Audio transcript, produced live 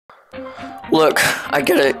Look, I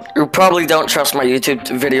get it. You probably don't trust my YouTube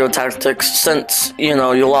video tactics since, you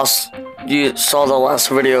know, you saw the last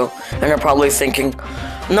video, and you're probably thinking,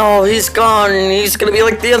 no, he's gone, he's gonna be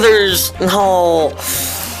like the others, no.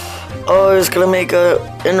 Oh, he's gonna make a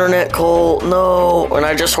internet call, no. And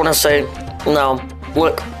I just wanna say, no,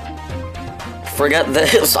 look, forget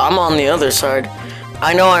this, I'm on the other side.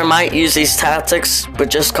 I know I might use these tactics, but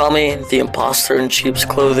just call me the imposter in sheep's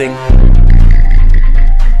clothing.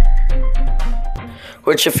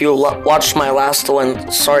 Which, if you watched my last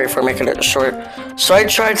one, sorry for making it short. So I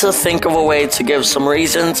tried to think of a way to give some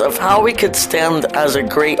reasons of how we could stand as a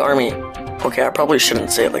great army. Okay, I probably shouldn't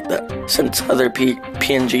say it like that, since other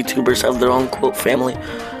PNGtubers have their own quote family.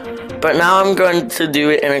 But now I'm going to do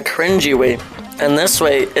it in a cringy way. And this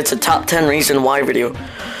way, it's a top 10 reason why video.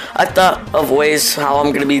 I thought of ways how I'm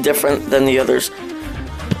going to be different than the others.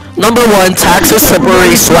 Number 1, taxes,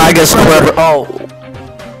 temporary swag as whoever. Oh,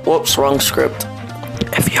 whoops, wrong script.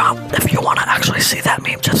 If you want to actually see that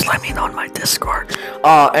meme, just let me know on my Discord.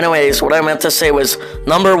 Anyways, what I meant to say was,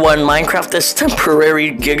 number 1, Minecraft is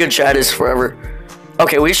temporary, Giga Chat is forever.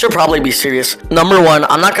 Okay, we should probably be serious. Number 1,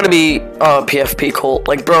 I'm not gonna be PFP cult.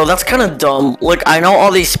 Like, bro, that's kind of dumb. Like, I know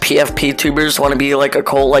all these PFP tubers want to be like a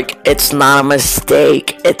cult. Like, it's not a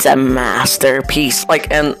mistake, it's a masterpiece.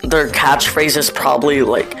 Like, and their catchphrase is probably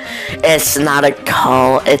like, it's not a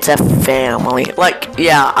cult, it's a family. Like,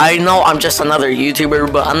 yeah, I know I'm just another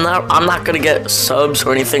YouTuber, but I'm not gonna get subs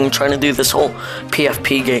or anything trying to do this whole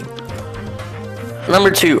PFP game. Number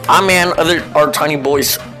 2, I man our tiny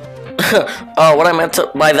boys. What I meant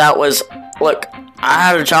by that was, look, I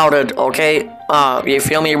had a childhood, okay? You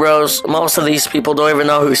feel me, bros? Most of these people don't even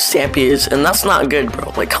know who Stampy is, and that's not good,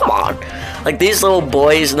 bro. Like, come on. Like, these little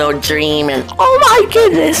boys know Dream and, oh my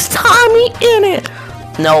goodness, Tommy in it.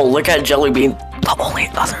 No, look at Jellybean, the only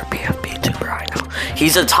other PFP tuber I know.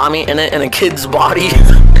 He's a Tommy in it in a kid's body.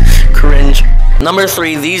 Cringe. Number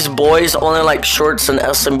 3, these boys only like shorts and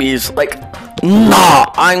SMBs. Like, nah,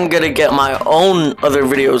 I'm gonna get my own other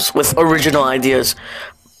videos with original ideas.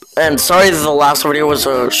 And sorry that the last video was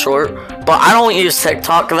short, but I don't use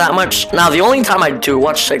TikTok that much. Now, the only time I do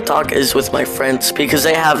watch TikTok is with my friends, because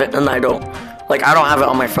they have it and I don't. Like, I don't have it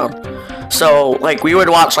on my phone. So, like, we would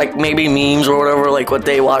watch, like, maybe memes or whatever, like, what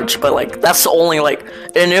they watch, but, like, that's only, like,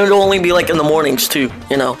 and it would only be, like, in the mornings, too,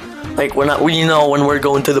 you know? Like, you know, when we're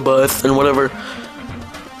going to the bus and whatever.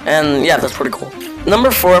 And, yeah, that's pretty cool.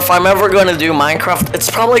 Number 4, if I'm ever going to do Minecraft, it's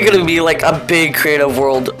probably going to be like a big creative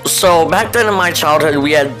world. So back then in my childhood,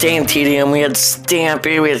 we had Dane Tedium, we had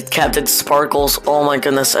Stampy, we had Captain Sparkles, oh my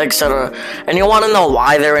goodness, etc. And you want to know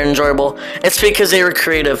why they're enjoyable? It's because they were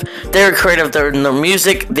creative. They were creative in their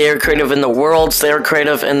music, they were creative in the worlds, they were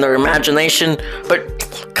creative in their imagination. But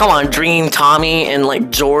come on, Dream, Tommy, and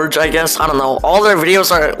like George, I guess, I don't know. All their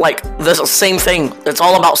videos are like the same thing. It's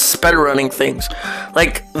all about speedrunning things.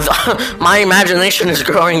 Like, my imagination is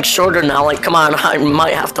growing shorter now. Like, come on, I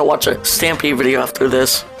might have to watch a Stampy video after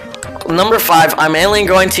this. Number 5, I'm mainly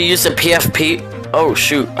going to use the PFP. Oh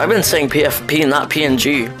shoot, I've been saying PFP, not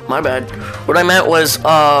PNG. My bad. What I meant was,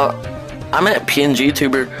 I meant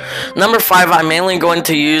PNGtuber. Number 5, I'm mainly going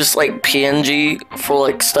to use like PNG for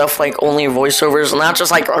like stuff like only voiceovers, not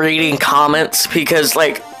just like reading comments, because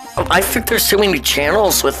like I think there's too many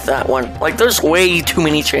channels with that one. Like, there's way too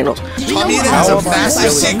many channels. Tommy has a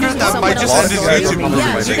massive secret that might just end his YouTube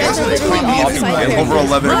career. Over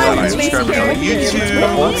 11 million subscribers on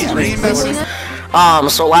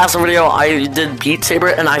YouTube. So last video I did Beat Saber,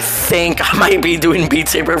 and I think I might be doing Beat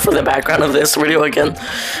Saber for the background of this video again.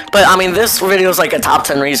 But I mean, this video is like a top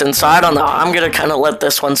 10 reason, so I don't know. I'm gonna kind of let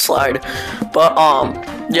this one slide. But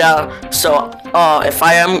yeah. So if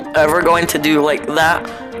I am ever going to do like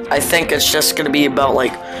that, I think it's just gonna be about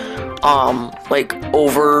like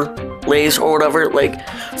overlays or whatever. Like,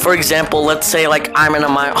 for example, let's say like I'm in a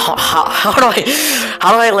how do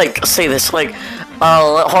I like say this? Like,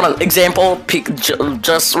 hold on. Example.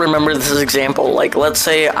 Just remember this example. Like, let's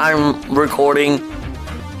say I'm recording,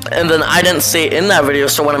 and then I didn't say it in that video.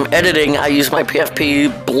 So when I'm editing, I use my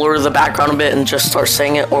PFP, blur the background a bit, and just start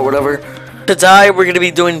saying it or whatever. Today we're gonna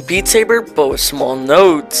be doing Beat Saber, but with small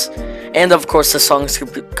notes. And of course, the song's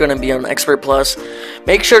gonna be on Expert Plus.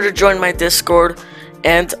 Make sure to join my Discord.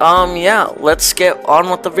 And yeah, let's get on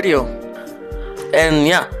with the video. And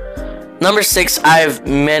yeah, number 6, I have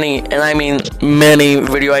many, and I mean many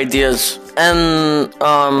video ideas. And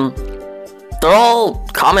they're all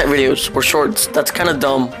comment videos or shorts. That's kind of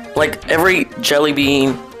dumb. Like every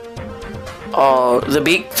jellybean. The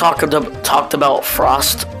Beak talked about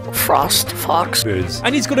Frost Fox.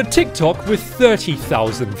 And he's got a TikTok with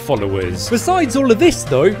 30,000 followers. Besides all of this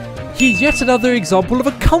though, He's yet another example of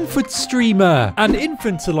a comfort streamer. An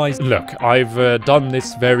infantilized. Look, I've done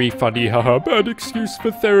this very funny haha bad excuse for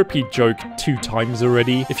therapy joke 2 times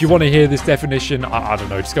already. If you want to hear this definition, I don't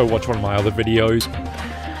know, just go watch one of my other videos.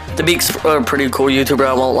 The Beak's a pretty cool YouTuber,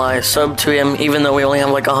 I won't lie. Sub to him, even though we only have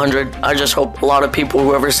like 100. I just hope a lot of people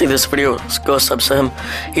who ever see this video go subs to him.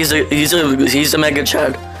 He's a mega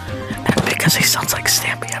chad. And because he sounds like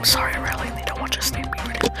Stampy, I'm sorry, I really need to watch a Stampy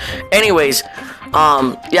video. Anyways,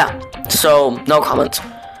 yeah. So no comments.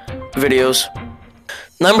 Videos.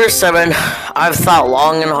 Number 7, I've thought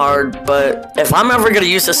long and hard, but if I'm ever gonna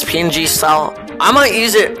use this PNG style, I might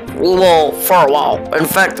use it, well, for a while. In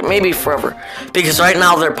fact, maybe forever. Because right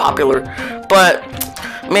now they're popular. But,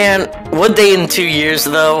 man, would they in 2 years,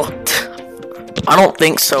 though? I don't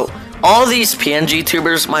think so. All these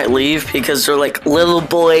PNGtubers might leave because they're like, little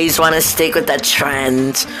boys want to stick with the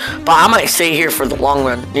trends. But I might stay here for the long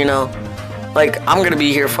run, you know? Like, I'm gonna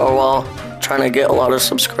be here for a while, trying to get a lot of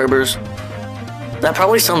subscribers. That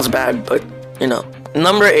probably sounds bad, but, you know.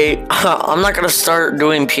 Number 8, I'm not gonna start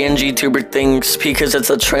doing PNGtuber things because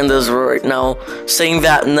it's a trend as of right now. Saying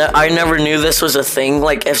that I never knew this was a thing.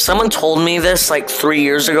 Like, if someone told me this like 3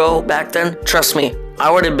 years ago back then, trust me,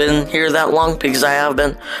 I would have been here that long because I have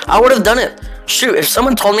been. I would have done it. Shoot, if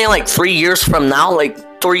someone told me like 3 years from now,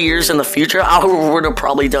 like 3 years in the future, I would have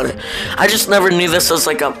probably done it. I just never knew this was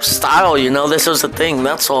like a style, you know? This was a thing,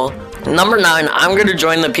 that's all. Number 9, I'm gonna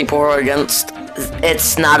join the people who are against.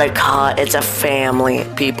 It's not a cult, it's a family,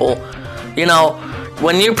 people. You know,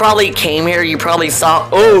 when you probably came here, you probably thought,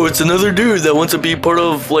 oh, it's another dude that wants to be part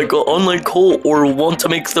of like an online cult or want to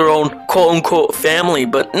make their own quote-unquote family,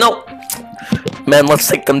 but no. Man, let's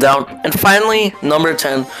take them down. And finally, number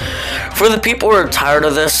 10, for the people who are tired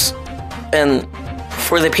of this, and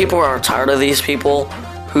for the people who are tired of these people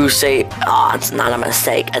who say, oh, it's not a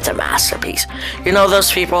mistake, it's a masterpiece. You know those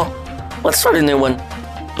people? Let's start a new one.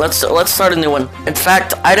 Let's start a new one. In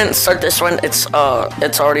fact, I didn't start this one. It's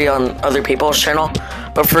already on other people's channel.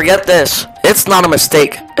 But forget this. It's not a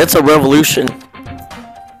mistake. It's a revolution.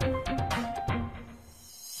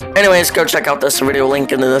 Anyways, go check out this video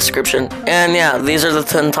link in the description. And yeah, these are the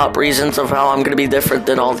 10 top reasons of how I'm gonna be different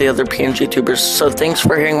than all the other PNGtubers. So thanks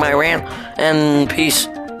for hearing my rant, and peace.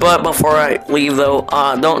 But before I leave though,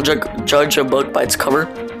 don't judge a book by its cover.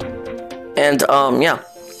 And yeah.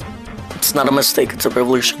 It's not a mistake, it's a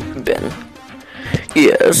revolution, Ben.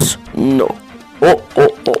 Yes, no. Oh,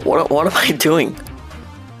 what am I doing?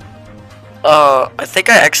 I think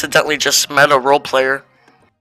I accidentally just met a role player.